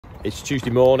It's Tuesday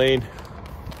morning,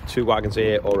 2 wagons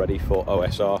here already for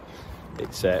OSR.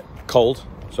 It's cold,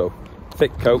 so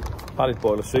thick coat, padded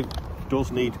boiler suit.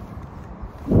 Does need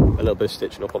a little bit of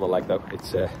stitching up on the leg though.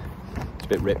 It's a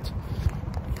bit ripped.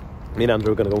 Me and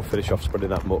Andrew are going to go and finish off spreading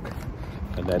that muck,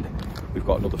 and then we've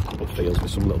got another couple of fields with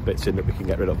some little bits in that we can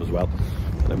get rid of as well,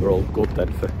 and then we're all good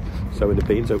then for sowing the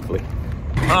beans hopefully.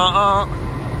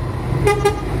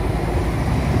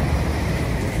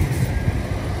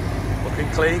 Looking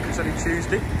clean because it's only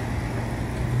Tuesday.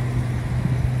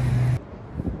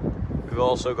 We've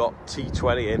also got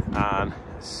T20 in and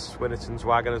Swinnerton's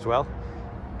wagon as well,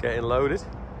 getting loaded.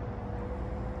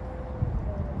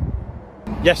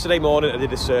 Yesterday morning I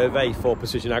did a survey for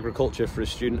precision agriculture for a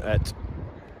student at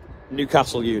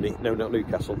Newcastle Uni. No, not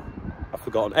Newcastle. I've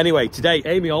forgotten. Anyway, today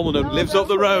Amy Almond lives up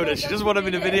the road and she doesn't want to be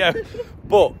in a video.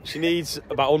 But she needs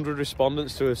about 100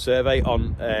 respondents to a survey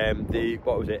on the,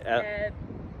 what was it?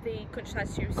 The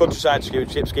Countryside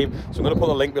Stewardship Scheme. So I'm going to put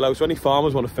the link below. So any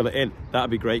farmers want to fill it in,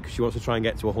 that'd be great because she wants to try and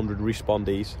get to 100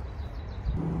 respondees.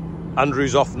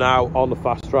 Andrew's off now on the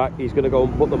fast track. He's going to go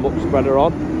and put the muck spreader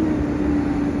on.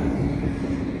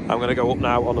 I'm going to go up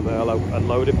now on the Merlo and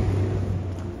load him.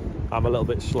 I'm a little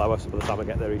bit slower, so by the time I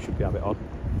get there, he should have it on.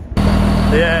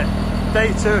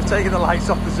 Day 2 of taking the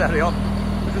lights off the Xerion.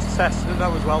 We're just testing them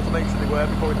though as well to make sure they work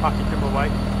before we package them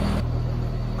away.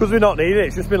 Because we're not needing it,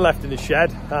 it's just been left in the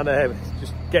shed and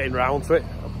just getting round to it.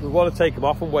 We want to take them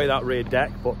off and weigh that rear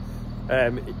deck, but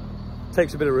it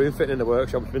takes a bit of room fitting in the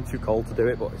workshop. It's been too cold to do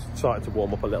it, but it's starting to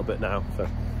warm up a little bit now, so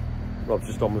Rob's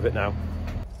just on with it now.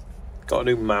 Got a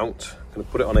new mount, I'm going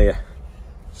to put it on here,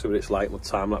 see what it's like with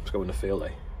time lapse going in the field, eh?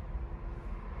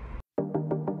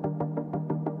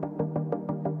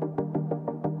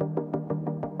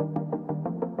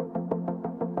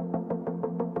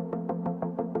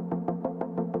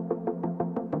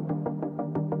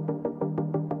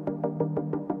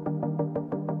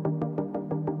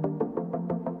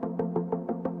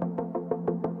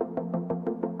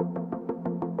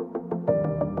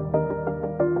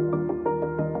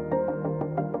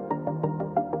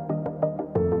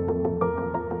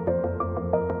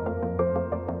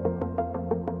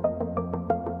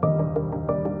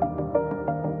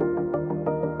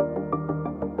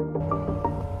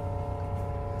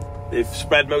 They've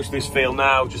spread most of this field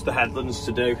now, just the headlands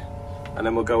to do, and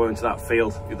then we'll go into that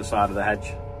field, the other side of the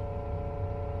hedge.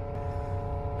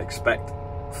 Expect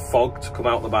fog to come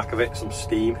out the back of it, some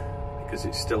steam, because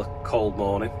it's still a cold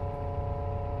morning.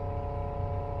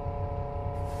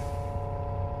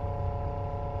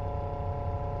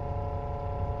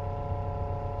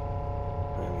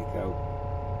 There we go.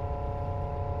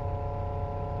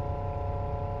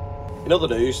 In other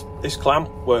news, this clamp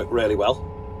worked really well.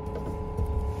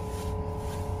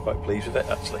 Quite pleased with it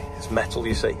actually. It's metal,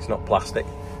 you see, it's not plastic,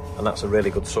 and that's a really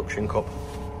good suction cup.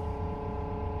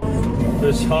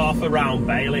 There's half a round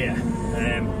bale here,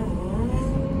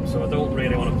 so I don't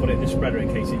really want to put it in the spreader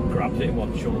in case it grabs it in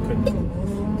one chunk and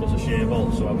does a shear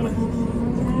bolt, so I'm going to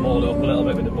mould it up a little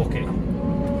bit with the bucket,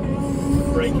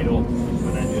 break it up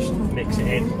and then just mix it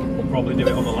in. We'll probably do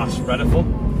it on the last spreader full,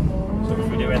 so if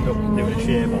we do end up doing a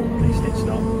shear bolt, at least it's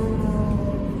not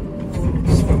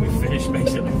when we finish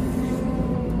basically.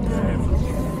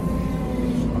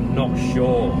 I'm not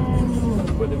sure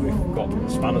whether we've got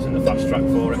spanners in the fast track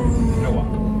for it. You know what?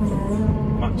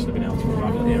 I'm actually been able to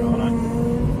unravel it here, aren't I?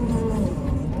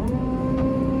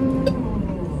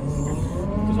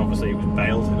 Because obviously it was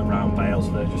baled in a round bale,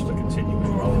 so they're just a continuous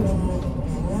roll.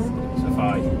 So if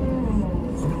I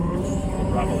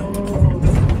unravel it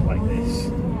like this,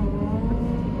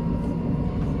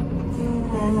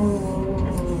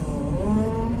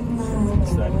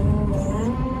 it's then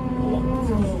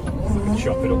we can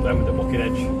chop it up then with the bucket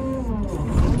edge.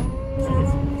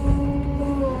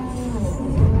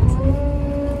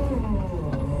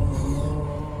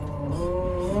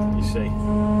 You see.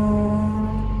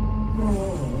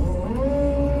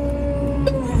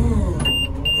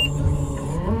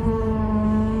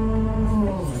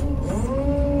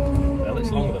 Well,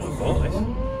 it's longer than I thought this.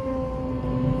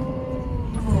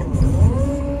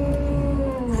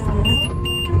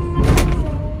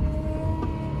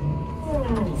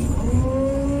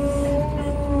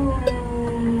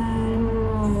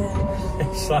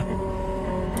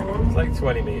 It's like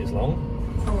 20 metres long.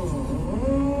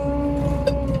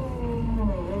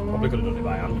 Probably could have done it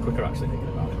by hand quicker actually thinking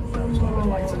about it. No, it's not a bit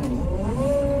lighter. Do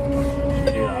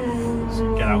that. Just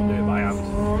get out and do it by hand.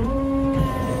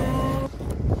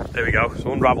 There we go.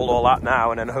 So unravelled all that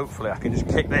now and then hopefully I can just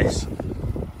kick this.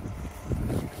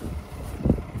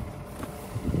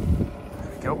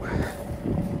 There we go.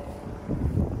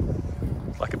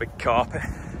 It's like a big carpet.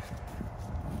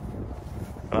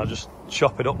 and I'll just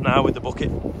chop it up now with the bucket.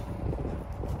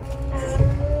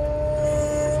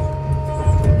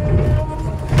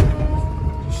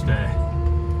 Just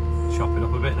chop it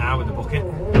up a bit now with the bucket.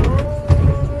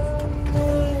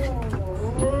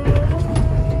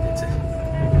 Into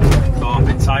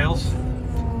carpet tiles.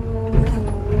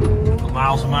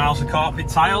 Miles and miles of carpet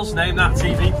tiles, name that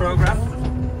TV programme.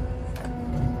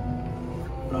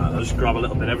 Right, I'll just grab a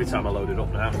little bit every time I load it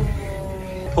up now.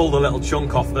 Pull the little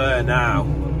chunk off there now,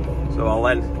 so I'll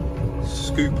then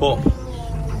scoop up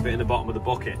a bit in the bottom of the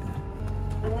bucket.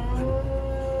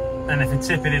 And if I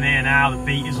tip it in here now, the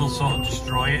beaters will sort of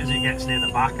destroy it as it gets near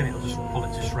the back, and it'll just pull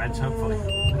it to shreds, hopefully.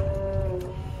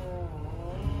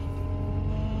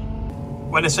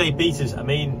 When I say beaters, I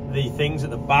mean the things at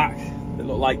the back that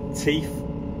look like teeth.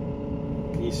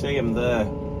 Can you see them there?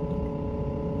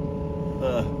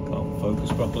 Can't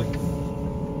focus properly.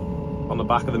 On the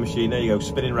back of the machine, there you go,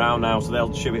 spinning round now, so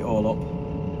they'll chew it all up,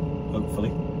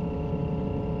 hopefully.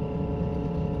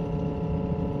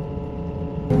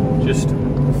 Just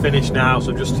finished now,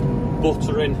 so just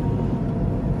buttering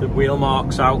the wheel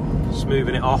marks out,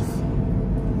 smoothing it off.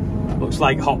 Looks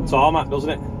like hot tarmac, doesn't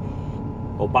it?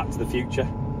 Or Back to the Future.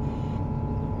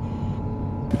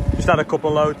 Just had a couple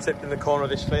of loads tipped in the corner of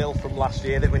this field from last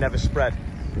year that we never spread.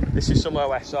 This is some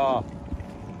OSR,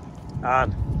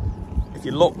 and if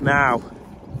you look now,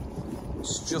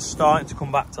 it's just starting to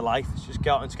come back to life. It's just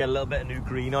starting to get a little bit of new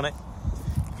green on it.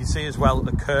 You can see as well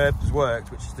that the curb has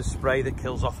worked, which is the spray that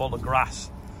kills off all the grass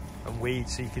and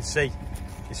weeds. So you can see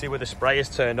where the spray is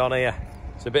turned on here.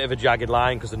 It's a bit of a jagged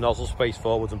line because the nozzle space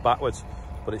forwards and backwards,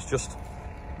 but it's just,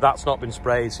 that's not been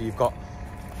sprayed, so you've got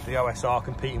the OSR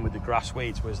competing with the grass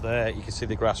weeds. Whereas there you can see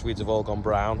the grass weeds have all gone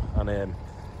brown,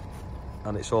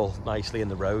 and it's all nicely in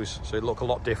the rows, so it'll look a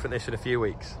lot different this in a few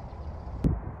weeks.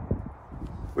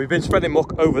 We've been spreading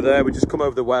muck over there. We just come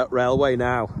over the railway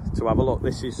now to have a look.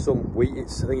 This is some wheat.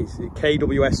 I think it's a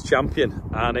KWS champion,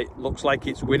 and it looks like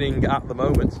it's winning at the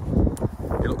moment.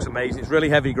 It looks amazing. It's really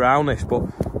heavy ground this, but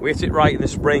we hit it right in the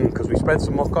spring because we spread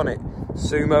some muck on it,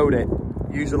 sumoed it,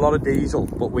 used a lot of diesel,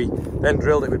 but we then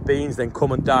drilled it with beans, then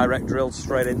come and direct drilled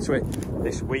straight into it.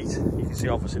 This wheat, you can see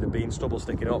obviously the bean stubble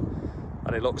sticking up,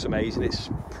 and it looks amazing. It's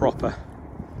proper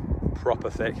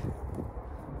thick.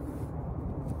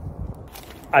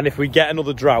 And if we get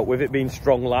another drought, with it being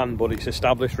strong land, but it's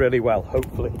established really well,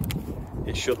 hopefully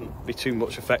it shouldn't be too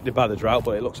much affected by the drought,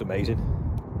 but it looks amazing.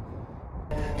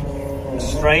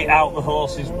 Straight out the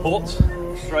horse's butt,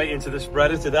 straight into the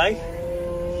spreader today.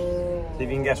 See if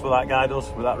you can guess what that guy does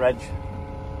with that reg. This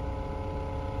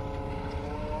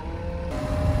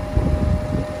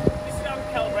is how we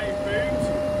calibrate booms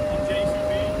on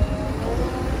JCB.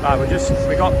 Right,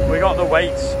 we got the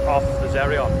weights off the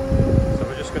Xerion, so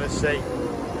we're just going to see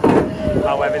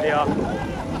how heavy they are.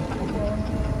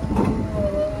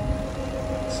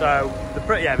 So they're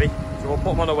pretty heavy, so we'll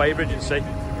put them on the weigh bridge and see.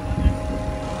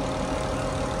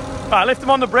 Right, lift them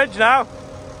on the bridge now.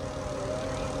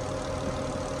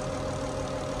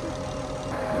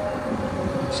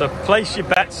 So place your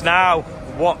bets now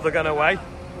what they're going to weigh.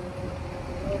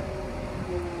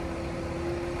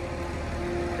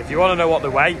 If you want to know what they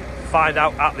weigh, find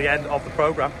out at the end of the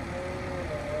programme.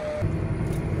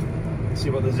 See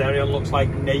what the Xerion looks like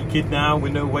naked now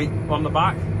with no weight on the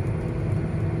back.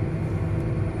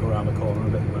 Go around the corner a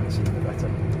bit, you might see it better.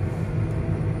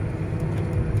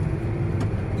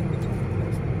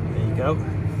 There you go.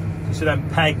 You see them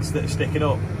pegs that are sticking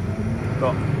up?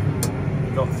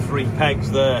 You've got 3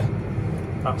 pegs there.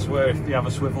 That's where if you have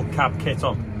a swivel cab kit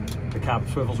on, the cab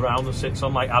swivels around and sits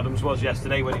on, like Adams was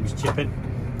yesterday when he was chipping.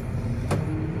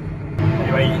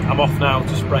 Anyway, I'm off now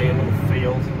to spray another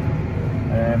field.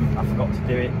 I forgot to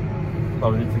do it.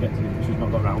 Well, I didn't forget to do it because we've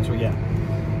not got around to it yet.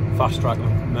 Fast track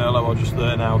and Merlo are just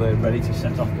there now. They're ready to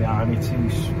set off behind me to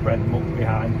spread muck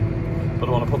behind. But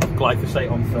I want to put the glyphosate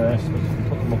on first, because if we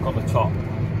put the muck on the top,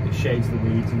 it shades the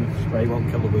weeds, and the spray won't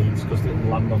kill the weeds because it'll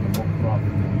land on the muck rather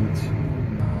than the weeds.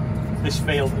 This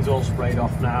field is all sprayed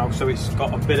off now, so it's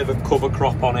got a bit of a cover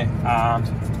crop on it and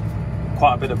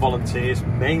quite a bit of volunteers,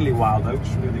 mainly wild oats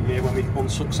through the year when we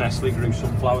unsuccessfully grew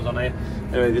sunflowers on here.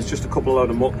 Anyway, there's just a couple of load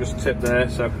of muck just tipped there,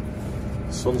 so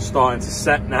the sun's starting to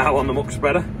set now on the muck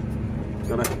spreader.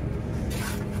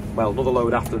 Well, another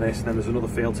load after this, and then there's another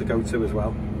field to go to as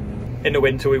well. In the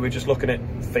winter we were just looking at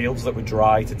fields that were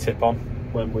dry to tip on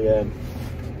when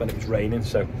it was raining,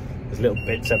 so there's little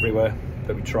bits everywhere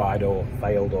that we tried or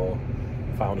failed or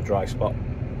found a dry spot.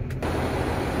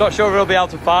 Not sure if we'll be able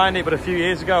to find it, but a few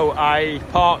years ago I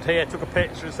parked here, took a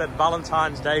picture and said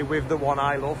Valentine's Day with the one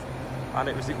I love, and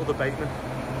it was the other bateman.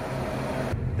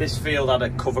 This field had a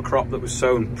cover crop that was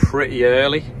sown pretty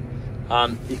early,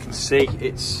 and you can see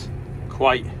it's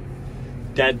quite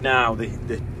dead now.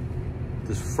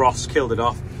 There's frost killed it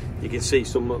off. You can see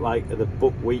some like the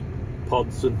buckwheat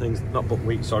pods and things, not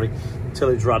buckwheat, sorry,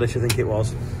 tillage radish I think it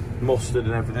was, mustard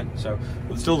and everything. So,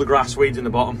 but still the grass weeds in the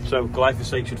bottom, so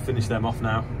glyphosate should finish them off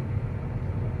now.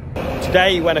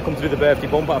 Today when I come to do the birthday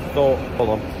bumper, I thought, hold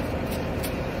on,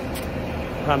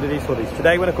 handy these hoodies.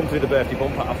 Today when I come to do the birthday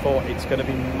bumper, I thought it's going to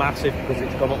be massive because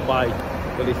it's gone up by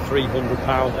nearly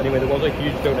 £300. Anyway, there was a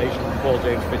huge donation from Paul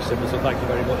James Fish Simmer, so thank you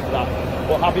very much for that.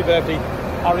 But happy birthday.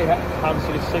 Harry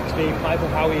Hanson is 16, Michael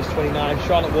Howie is 29,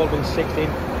 Charlotte Wardman's 16,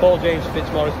 Paul James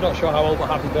Fitzmaurice, not sure how old, but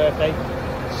happy birthday.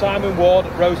 Simon Ward,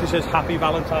 Rosie says happy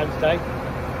Valentine's Day.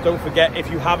 Don't forget, if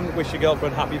you haven't wished your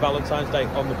girlfriend happy Valentine's Day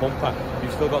on the bumper,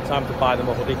 you've still got time to buy them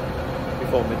a hoodie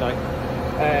before midnight.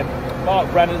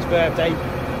 Mark Brennan's birthday,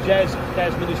 Jez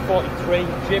Desmond is 43,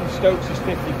 Jim Stokes is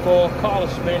 54, Carla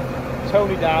Smith,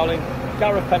 Tony Dowling,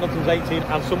 Gareth Pendleton's 18,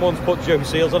 and someone's put Joe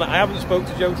Seals on it. I haven't spoke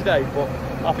to Joe today, but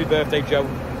happy birthday, Joe.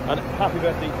 And happy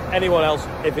birthday anyone else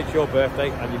if it's your birthday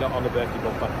and you're not on the birthday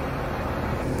bumper.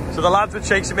 So the lads were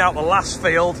chasing me out the last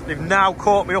field. They've now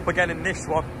caught me up again in this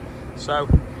one. So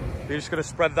we're just going to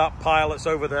spread that pile that's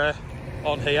over there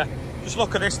on here. Just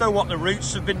look at this though, what the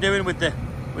roots have been doing with the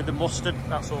mustard.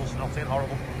 That's all nothing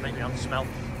horrible, make me hand smell.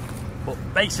 But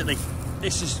basically,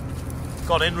 this has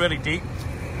gone in really deep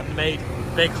and made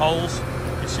big holes.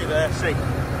 You see there, see?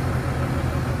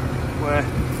 Where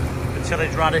the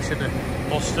tillage radish and the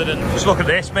mustard, and just look at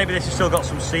this, maybe this has still got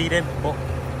some seed in, but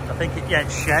I think it, yeah,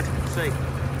 it's shed. See?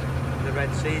 The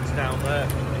red seeds down there.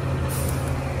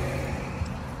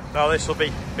 Now this will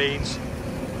be beans.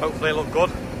 Hopefully it'll look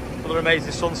good. Another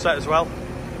amazing sunset as well.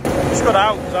 Just got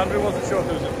out because Andrew wasn't sure if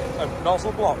there was a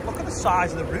nozzle block. Look at the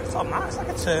size of the roots on that, it's like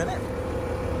a turnip.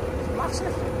 It's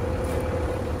massive.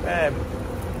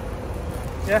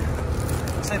 Yeah,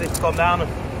 I'd say they've gone down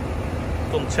and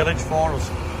done tillage for us.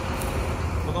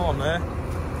 Another one there.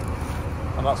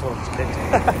 And that's what I've just kicked.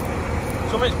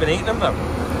 Something's been eating them though.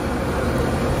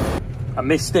 I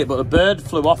missed it, but the bird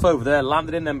flew off over there,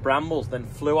 landed in them brambles, then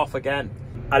flew off again.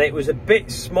 And it was a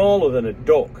bit smaller than a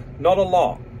duck. Not a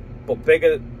lot, but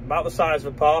bigger, about the size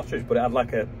of a partridge, but it had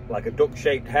like a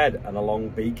duck-shaped head and a long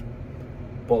beak.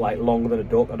 But like longer than a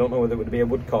duck. I don't know whether it would be a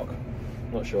woodcock.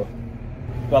 Not sure.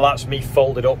 Well, that's me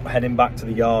folded up, heading back to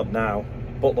the yard now.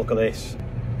 But look at this.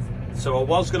 So I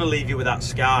was going to leave you with that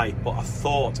sky, but I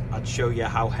thought I'd show you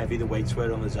how heavy the weights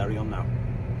were on the Xerion now.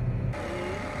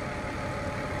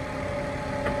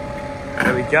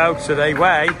 There we go, so they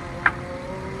weigh...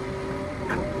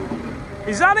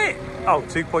 Is that it? Oh,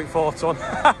 2.4 tonne.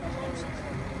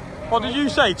 What did you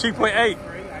say, 2.8?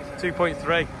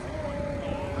 2.3.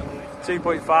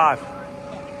 2.5.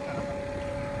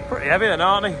 Pretty heavy then,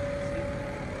 aren't they?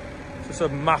 Just a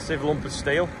massive lump of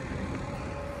steel.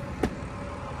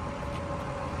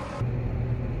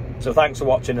 So thanks for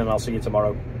watching and I'll see you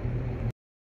tomorrow.